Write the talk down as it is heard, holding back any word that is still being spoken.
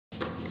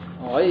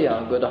Okay,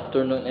 good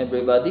afternoon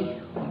everybody.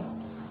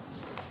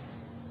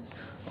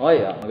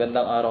 Okay,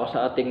 magandang araw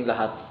sa ating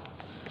lahat.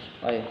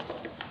 Okay.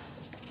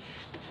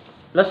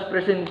 Last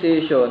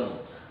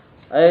presentation,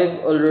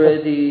 I've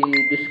already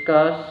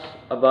discussed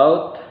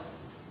about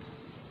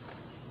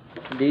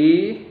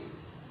the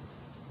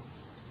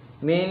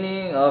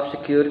meaning of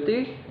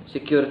security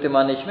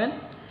management,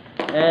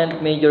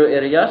 and major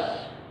areas,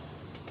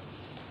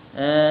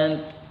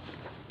 and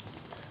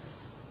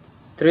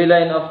three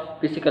line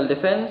of physical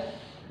defense,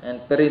 and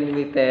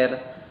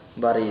perimeter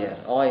barrier.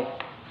 Okay.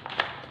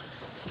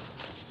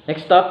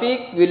 Next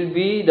topic will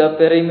be the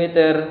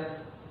perimeter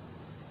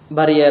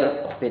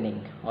barrier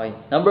opening. Okay.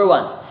 Number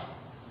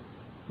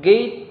 1,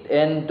 gate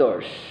and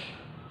doors.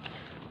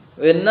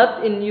 When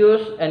not in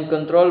use and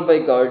controlled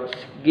by guards,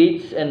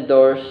 gates and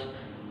doors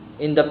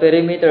in the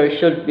perimeter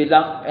should be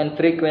locked and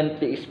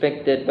frequently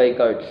inspected by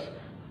guards.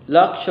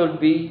 Lock should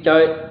be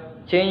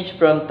changed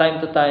from time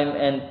to time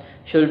and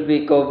should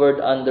be covered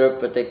under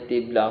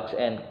protective locks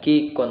and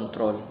key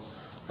control.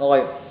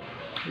 Okay.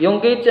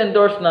 Yung gates and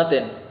doors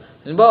natin.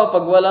 Halimbawa,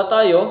 pag wala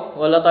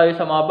tayo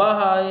sa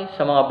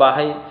mga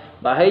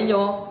bahay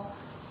nyo,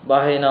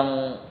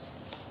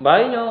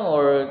 bahay nyo,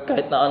 or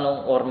kahit na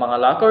anong, or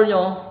mga locker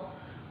nyo,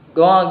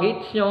 mga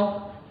gates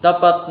nyo,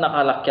 dapat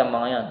nakalock yung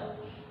mga yan.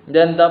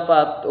 Then,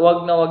 dapat,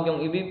 wag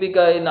nyong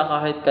ibibigay na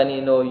kahit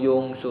kanino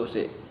yung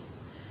susi.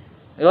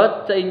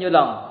 Diba? Sa inyo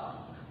lang.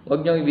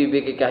 Wag nyong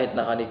ibibigay kahit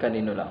na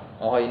kanino lang.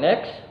 Okay,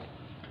 next.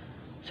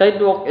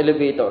 Sidewalk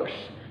elevators.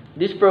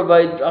 This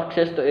provides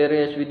access to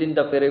areas within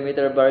the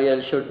perimeter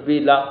barrier should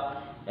be locked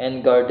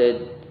and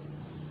guarded.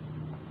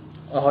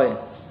 Okay.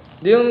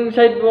 Yung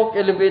sidewalk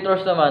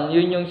elevators naman,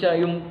 yun yung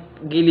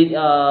gilid,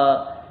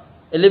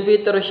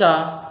 elevator siya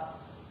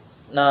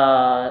na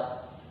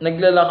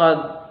naglalakad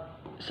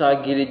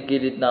sa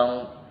gilid-gilid ng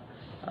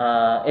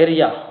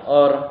area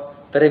or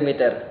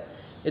perimeter.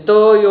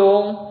 Ito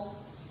yung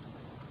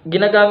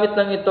ginagamit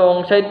lang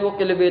itong sidewalk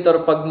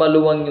elevator pag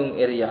maluwang yung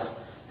area.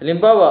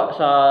 Halimbawa,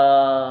 sa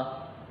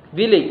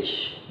village,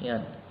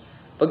 yan.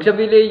 Pag sa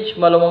village,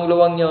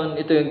 maluwang-luwang yon,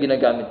 ito yung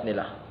ginagamit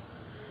nila.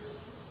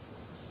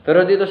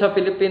 Pero dito sa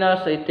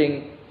Pilipinas, I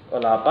think,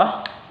 wala pa.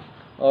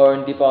 Or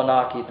hindi pa ako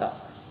nakakita.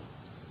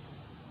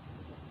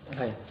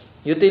 Okay.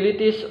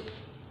 Utilities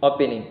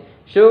opening.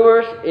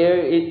 Sewers,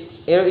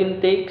 air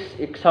intakes,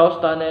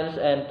 exhaust tunnels,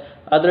 and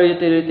other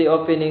utility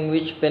opening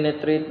which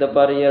penetrate the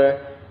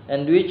barrier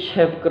and which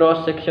have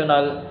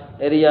cross-sectional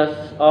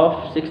areas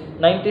of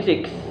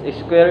 96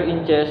 square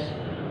inches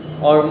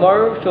or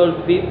more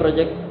should be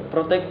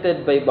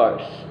protected by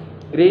bars,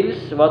 grills,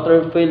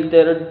 water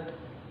filtered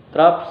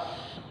traps,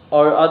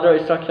 or other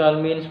structural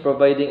means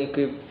providing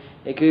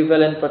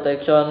equivalent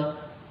protection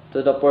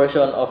to the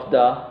portion of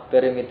the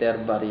perimeter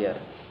barrier.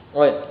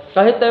 Okay.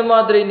 Kahit tayo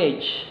mga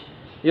drainage,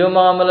 yung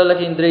mga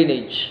malalaking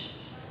drainage,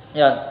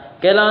 yan,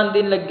 kailangan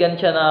din lagyan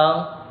siya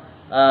ng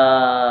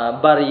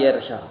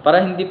barrier siya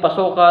para hindi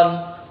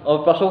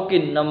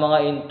pasukin ng mga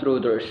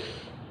intruders.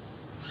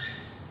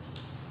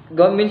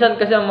 Minsan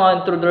kasi ang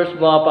mga intruders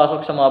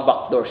pumapasok sa mga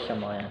backdoors sa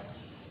mga yan.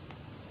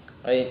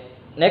 Okay.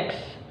 Next,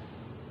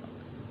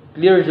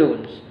 clear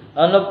zones.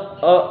 An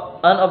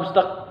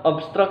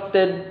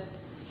obstructed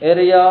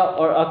area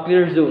or a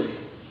clear zone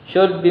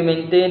should be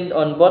maintained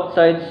on both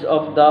sides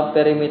of the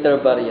perimeter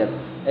barrier.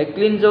 A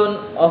clean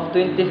zone of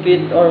 20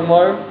 feet or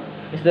more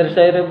is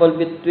desirable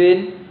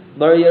between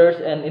barriers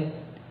and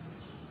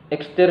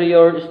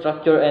exterior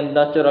structure and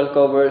natural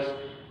covers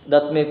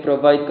that may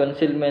provide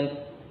concealment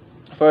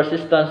for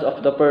assistance of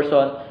the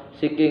person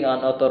seeking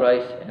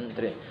unauthorized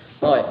entry.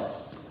 Okay.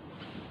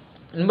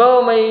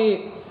 Halimbawa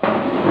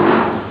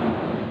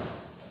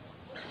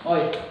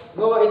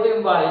ito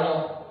yung bahay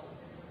nyo.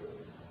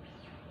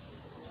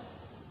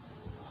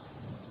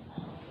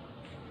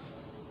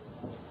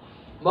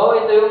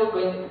 Ito yung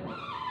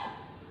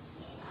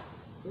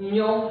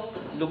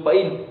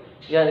lupain.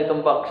 Yan, itong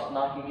box.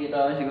 Nakikita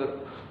namin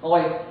siguro.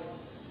 Okay.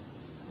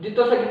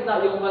 Dito sa gitna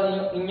yung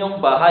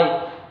inyong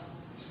bahay.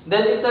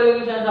 Then, ito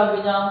yung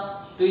sinasabi niya,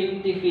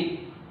 20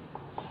 feet.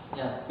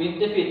 Yan,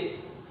 20 feet.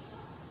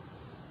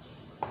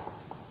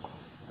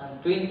 And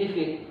 20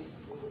 feet.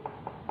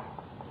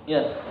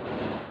 Yan.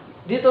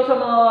 Dito sa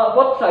mga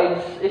both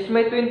sides is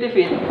may 20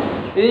 feet.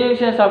 Yun yung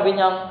sinasabi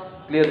niyang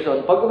clear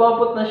zone. Pag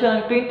umabot na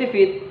siya ng 20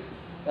 feet,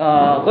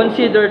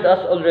 considered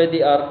as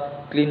already are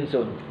clean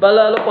zone.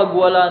 Lalo pag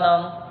wala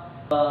nang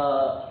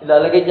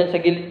ilalagay dyan sa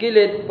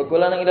gilid-gilid, pag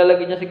wala nang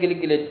ilalagay dyan sa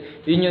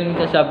gilid-gilid, yun yung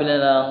sinasabi na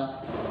ng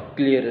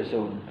clear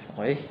zone.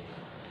 Okay?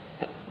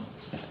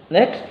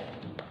 Next,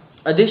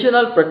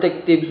 additional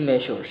protective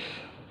measures.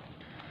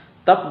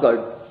 Top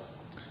guard.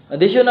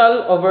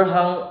 Additional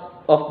overhang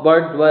of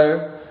barbed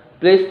wire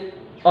placed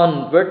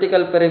on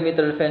vertical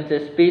perimeter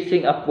fences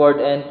facing upward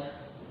and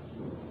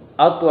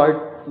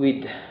outward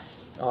with.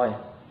 Okay.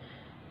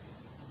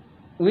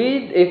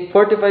 With a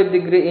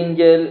 45-degree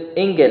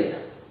angle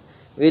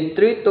with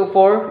 3 to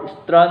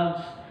 4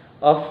 strands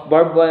of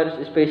barbed wire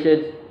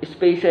spaces 6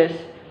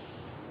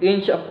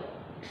 inch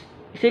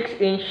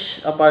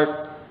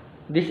apart.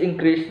 This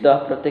increase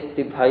the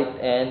protective height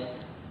and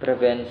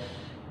prevents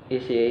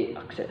easy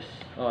access.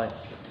 Okay.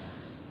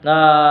 Na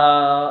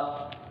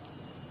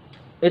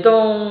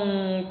itong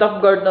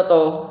top guard na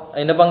to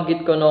ay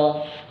nabanggit ko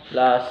no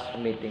last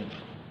meeting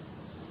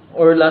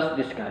or last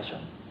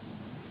discussion.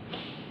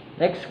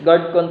 Next,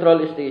 guard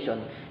control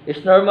station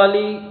is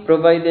normally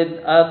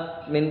provided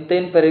at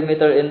maintained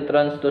perimeter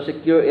entrance to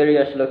secure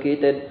areas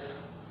located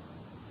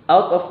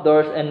out of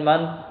doors and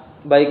manned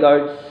by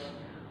guards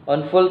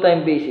on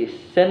full-time basis.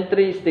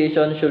 Sentry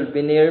station should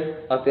be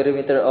near a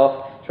perimeter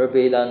of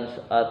surveillance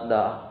at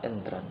the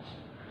entrance.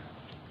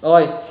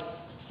 Okay.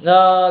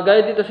 Na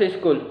gaya dito sa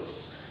school.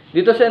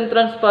 Dito sa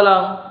entrance pa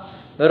lang,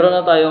 meron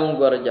na tayong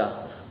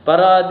gwardiya.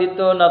 Para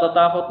dito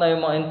natatakot na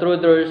yung mga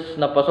intruders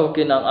na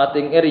pasukin ang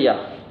ating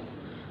area.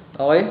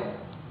 Okay?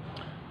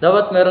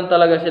 Dapat meron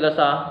talaga sila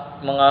sa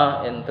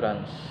mga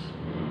entrance.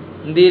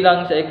 Hindi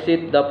lang sa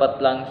exit, dapat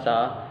lang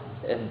sa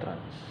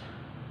entrance.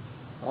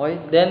 Okay?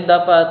 Then,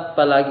 dapat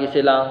palagi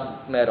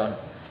silang meron.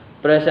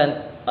 Present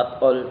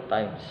at all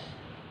times.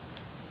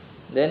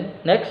 Then,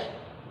 next.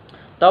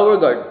 Tower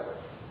guard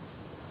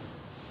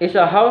is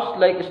a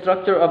house-like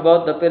structure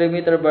about the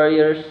perimeter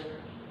barriers.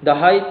 The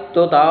height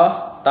to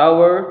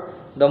tower,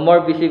 the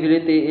more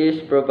visibility is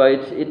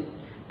provides it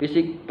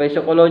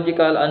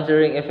psychological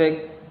answering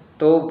effect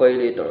to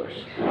violators.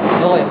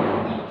 Okay.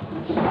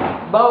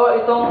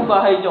 Bawa itong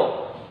bahay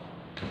nyo.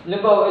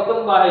 Halimbawa,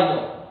 itong bahay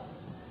nyo.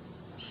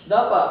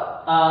 Dapat,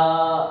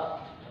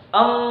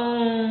 ang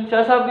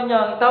sasabi niya,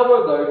 ang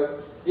tower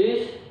guard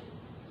is,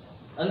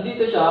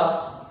 andito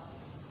siya.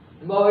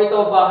 Halimbawa,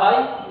 ito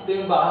bahay. Ito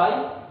yung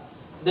bahay.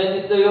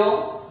 Then, ito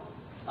yung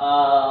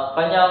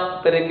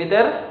kanyang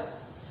perimeter.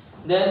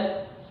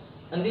 Then,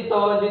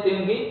 andito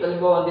yung gate.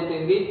 Halimbawa, andito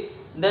yung gate.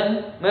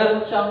 Then,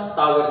 meron siyang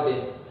tower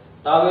din.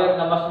 Tower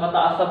na mas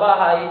mataas sa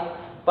bahay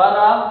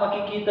para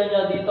makikita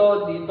niya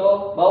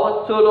dito.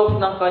 Bawat sulok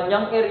ng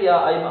kanyang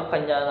area ay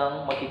kanya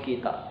nang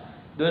makikita.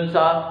 Dun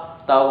sa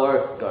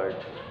tower guard.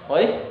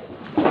 Okay?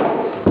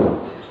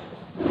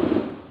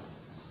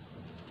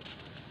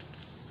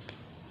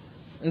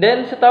 And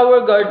then, sa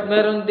tower guard,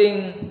 meron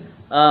ding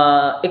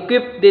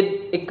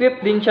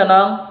equipped din siya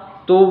ng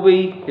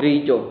two-way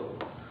radio.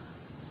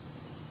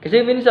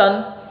 Kasi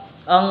minsan,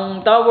 ang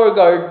tower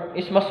guard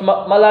is mas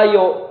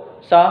malayo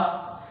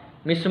sa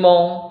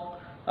mismong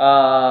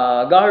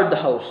guard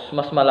house.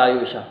 Mas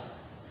malayo siya.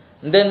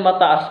 And then,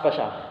 mataas pa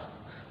siya.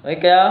 Okay,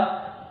 kaya,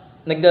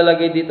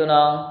 naglalagay dito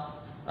ng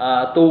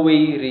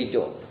two-way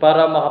radio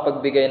para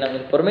makapagbigay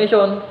ng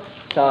information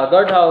sa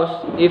guard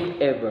house if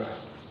ever.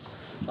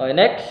 Okay,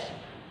 next,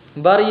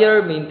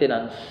 barrier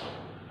maintenance.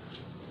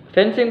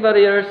 Fencing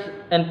barriers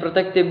and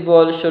protective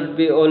walls should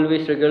be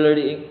always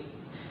regularly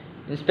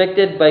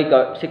inspected by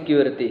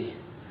security.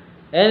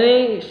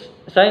 Any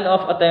sign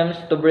of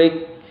attempts to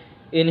break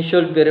in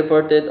should be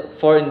reported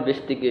for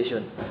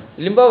investigation.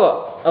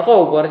 Halimbawa,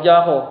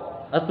 gwardiya ako,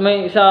 at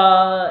may sa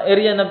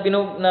area na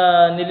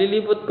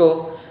nililibot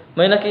ko,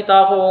 may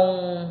nakita akong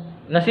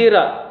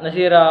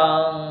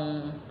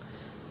nasirang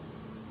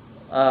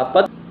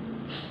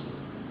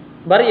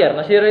barrier,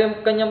 nasira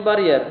yung kanyang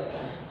barrier.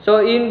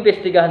 So,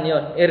 iimbestigahan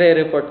yon,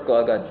 i-report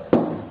ko agad.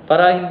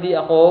 Para hindi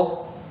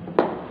ako,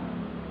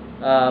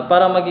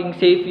 para maging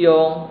safe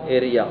yung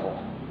area ko.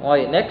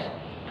 Okay, next.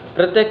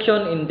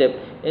 Protection in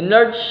depth. In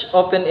large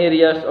open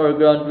areas or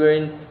ground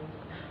wherein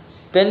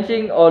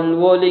fencing or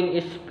walling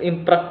is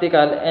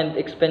impractical and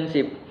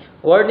expensive,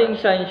 warning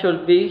signs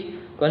should be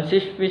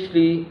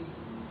conspicuously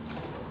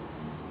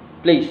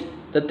placed.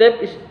 The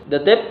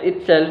depth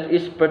itself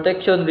is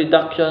protection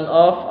reduction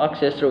of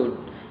access road,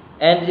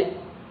 and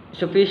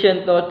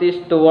sufficient notice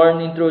to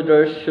warn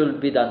intruders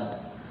should be done.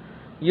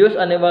 Use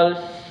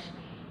animals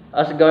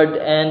as guard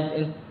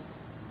and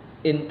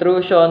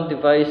intrusion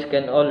device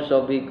can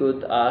also be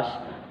good as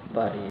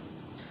barrier.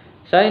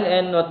 Sign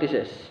and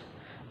notices.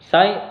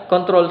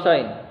 Control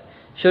sign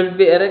should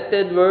be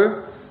erected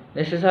where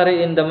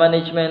necessary in the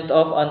management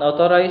of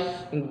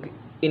unauthorized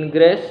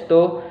ingress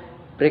to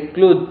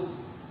preclude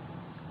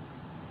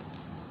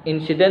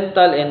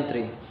incidental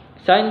entry.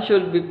 Sign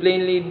should be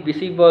plainly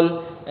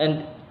visible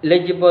and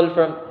legible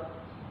from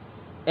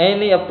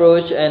any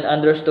approach and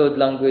understood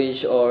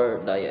language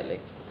or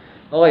dialect.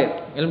 Okay,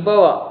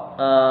 halimbawa,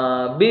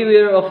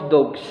 beware of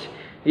dogs.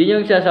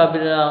 Yun yung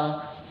sinasabi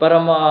nilang para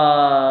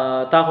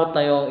matakot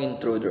na yung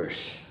intruders.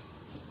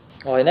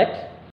 Okay, next.